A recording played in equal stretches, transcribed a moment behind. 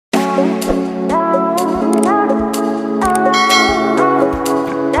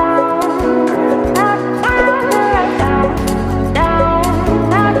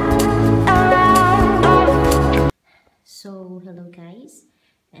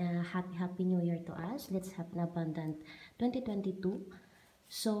happy new year to us. Let's have an abundant 2022.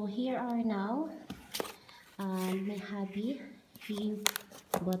 So here are now my hubby. He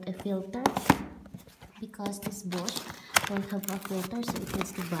bought a filter because this Bosch don't have a filter, so it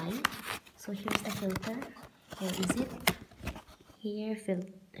needs to buy. So here's the filter. Where is it? Here,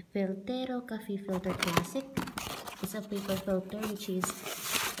 Filtero Coffee Filter Classic. It's a paper filter which is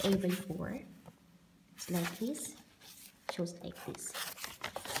A/4. It's like this. Shows like this.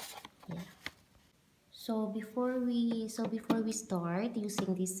 Yeah. So before we start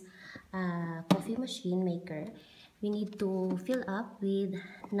using this coffee machine maker, we need to fill up with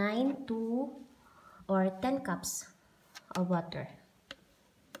 9 to or 10 cups of water.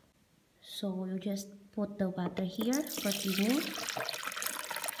 So you just put the water here for cleaning.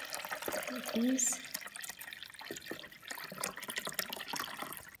 Like this.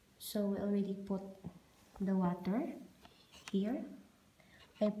 So we already put the water here.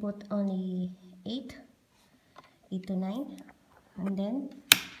 I put only 8 to 9, and then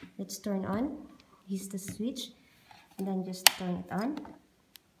let's turn on. This is the switch, and then just turn it on.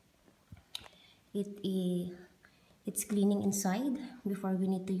 It's cleaning inside. Before we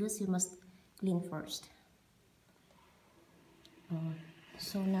need to use, you must clean first.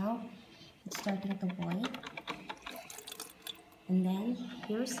 So now it's starting to boil, and then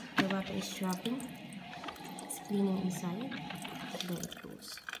here's the water is dropping. It's cleaning inside. There it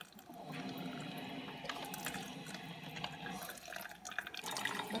goes.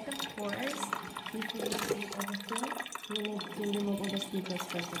 But of course, before you do everything, you need to remove all the stickers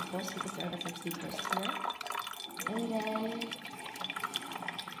first, of course, because there are lots of stickers here. And then,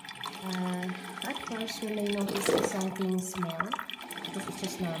 at first, you may notice something smell, because it's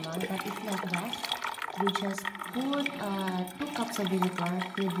just normal. But if like that, you just put 2 cups of vinegar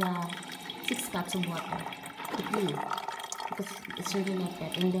with 6 cups of water to clean, because it's really like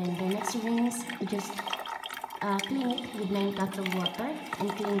that. And then the next rinse, you just clean it with 9 cups of water and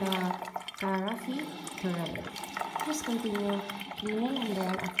clean the carafe thoroughly. Just continue cleaning, and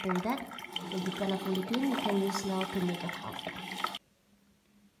then after that, if you cannot fully clean, you can use now to make a coffee.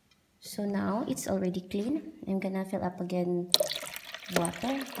 So now it's already clean. I'm gonna fill up again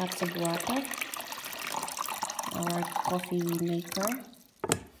water, cups of water, our coffee maker,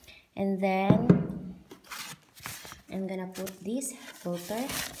 and then I'm gonna put this filter.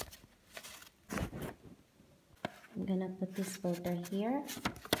 I'm gonna put this filter here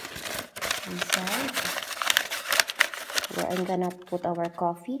inside where I'm gonna put our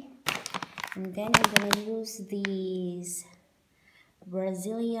coffee, and then I'm gonna use this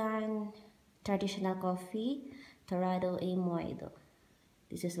Brazilian traditional coffee, Torrado e Moído.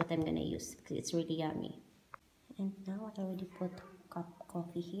 This is what I'm gonna use because it's really yummy. And now I already put cup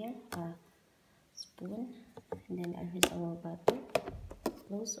coffee here, a spoon, and then here's our butter.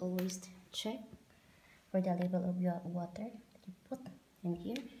 Close, always check for the level of your water that you put in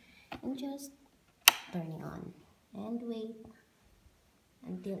here, and just turn it on and wait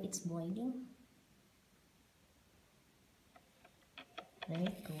until it's boiling. There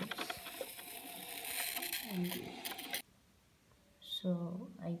it goes. And so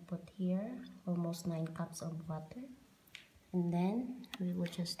I put here almost 9 cups of water, and then we will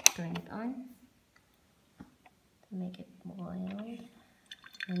just turn it on to make it boil,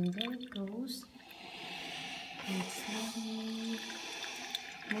 and there it goes. It's slowly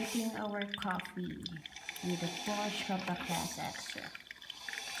making our coffee with the Bosch CompactClass Extra.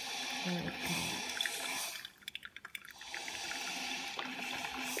 There it goes.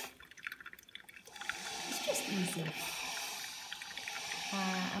 It's just easy.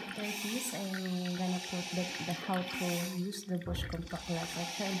 After this, I'm gonna put the how to use the Bosch CompactClass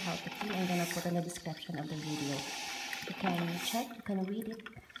Extra and how to clean. I'm gonna put in the description of the video. You can check, you can read it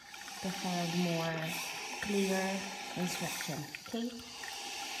to have more clear instruction. Okay.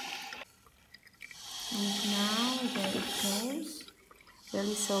 And now there it goes.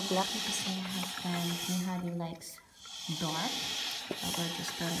 Really so black because my hubby likes dark. I will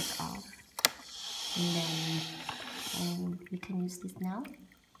just turn it off, and we can use this now.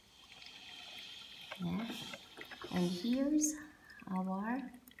 Yeah. And here's our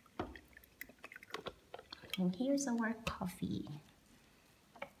coffee.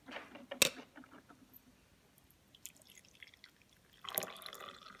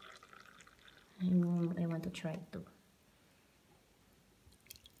 I want to try it too.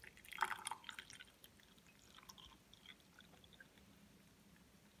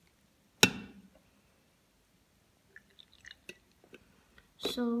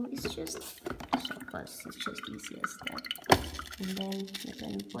 So it's just easy as that. And then you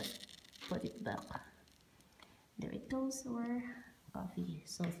can put it back. There it goes, our coffee.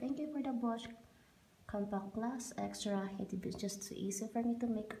 So thank you for the Bosch CompactClass Extra. It is just so easy for me to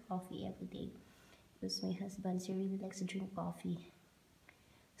make coffee every day because my husband, he really likes to drink coffee.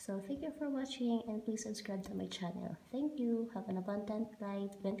 So thank you for watching, and please subscribe to my channel. Thank you. Have an abundant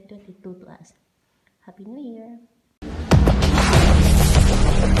life 2022 to us. Happy New Year!